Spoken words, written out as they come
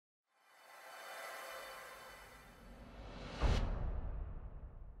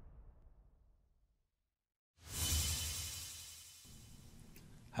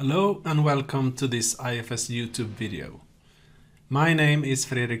Hello and welcome to this IFS YouTube video. My name is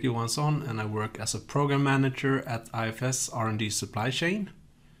Fredrik Johansson and I work as a program manager at IFS R&D Supply Chain.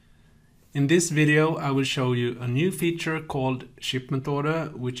 In this video I will show you a new feature called Shipment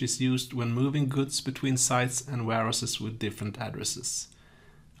Order, which is used when moving goods between sites and warehouses with different addresses.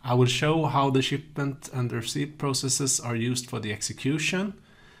 I will show how the shipment and receipt processes are used for the execution.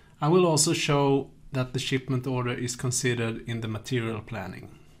 I will also show that the shipment order is considered in the material planning.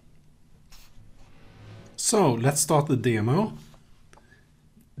 So let's start the demo.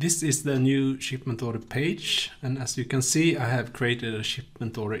 This is the new shipment order page, and as you can see I have created a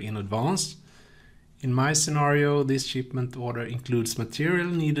shipment order in advance. In my scenario, this shipment order includes material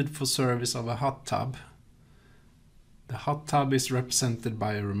needed for service of a hot tub. The hot tub is represented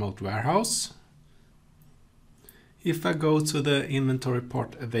by a remote warehouse. If I go to the inventory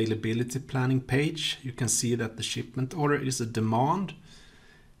part availability planning page, you can see that the shipment order is a demand,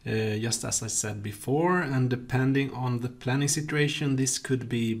 just as I said before, and depending on the planning situation, this could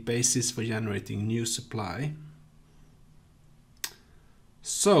be basis for generating new supply.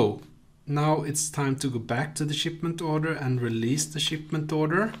 So now it's time to go back to the shipment order and release the shipment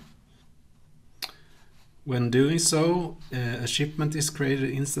order. When doing so, a shipment is created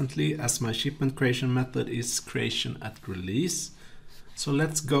instantly, as my shipment creation method is creation at release. So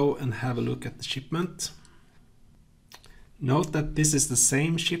let's go and have a look at the shipment. Note that this is the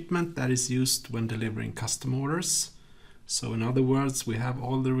same shipment that is used when delivering custom orders. So in other words, we have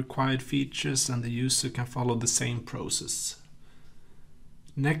all the required features and the user can follow the same process.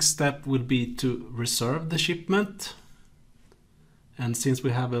 Next step will be to reserve the shipment. And since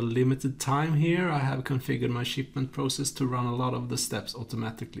we have a limited time here, I have configured my shipment process to run a lot of the steps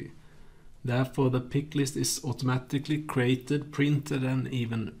automatically. Therefore, the pick list is automatically created, printed, and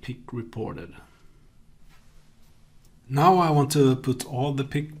even pick reported. Now I want to put all the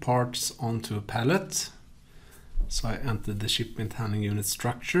picked parts onto a pallet. So I entered the shipment handling unit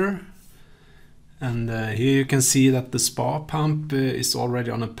structure. And here you can see that the spa pump is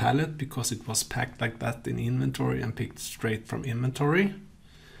already on a pallet because it was packed like that in inventory and picked straight from inventory.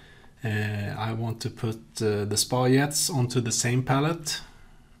 I want to put the spa jets onto the same pallet.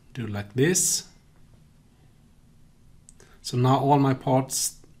 Do like this. So now all my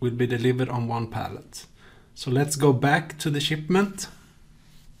parts will be delivered on one pallet. So let's go back to the shipment.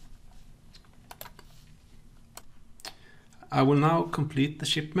 I will now complete the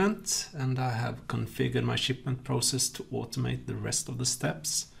shipment, and I have configured my shipment process to automate the rest of the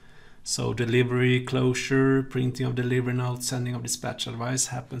steps. So delivery, closure, printing of delivery notes, sending of dispatch advice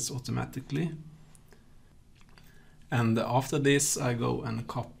happens automatically. And after this I go and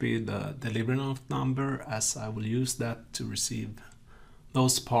copy the delivery note number, as I will use that to receive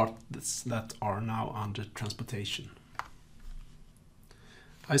those parts that are now under transportation.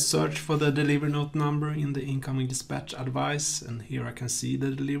 I search for the delivery note number in the incoming dispatch advice, and here I can see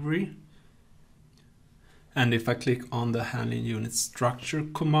the delivery. And if I click on the handling unit structure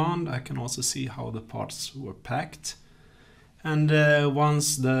command, I can also see how the parts were packed. And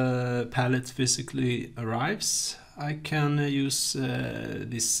once the pallet physically arrives, I can use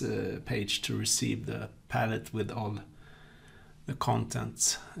this page to receive the pallet with all the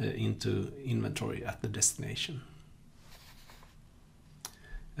contents into inventory at the destination.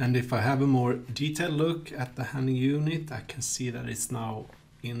 And if I have a more detailed look at the handling unit, I can see that it's now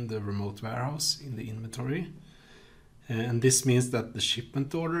in the remote warehouse in the inventory. And this means that the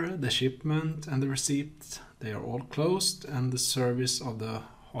shipment order, the shipment and the receipt, they are all closed and the service of the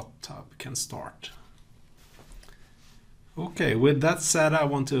hot tub can start. Okay, with that said, I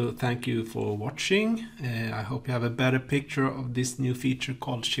want to thank you for watching. I hope you have a better picture of this new feature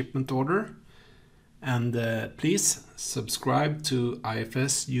called Shipment Order. And please subscribe to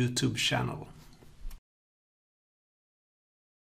IFS YouTube channel.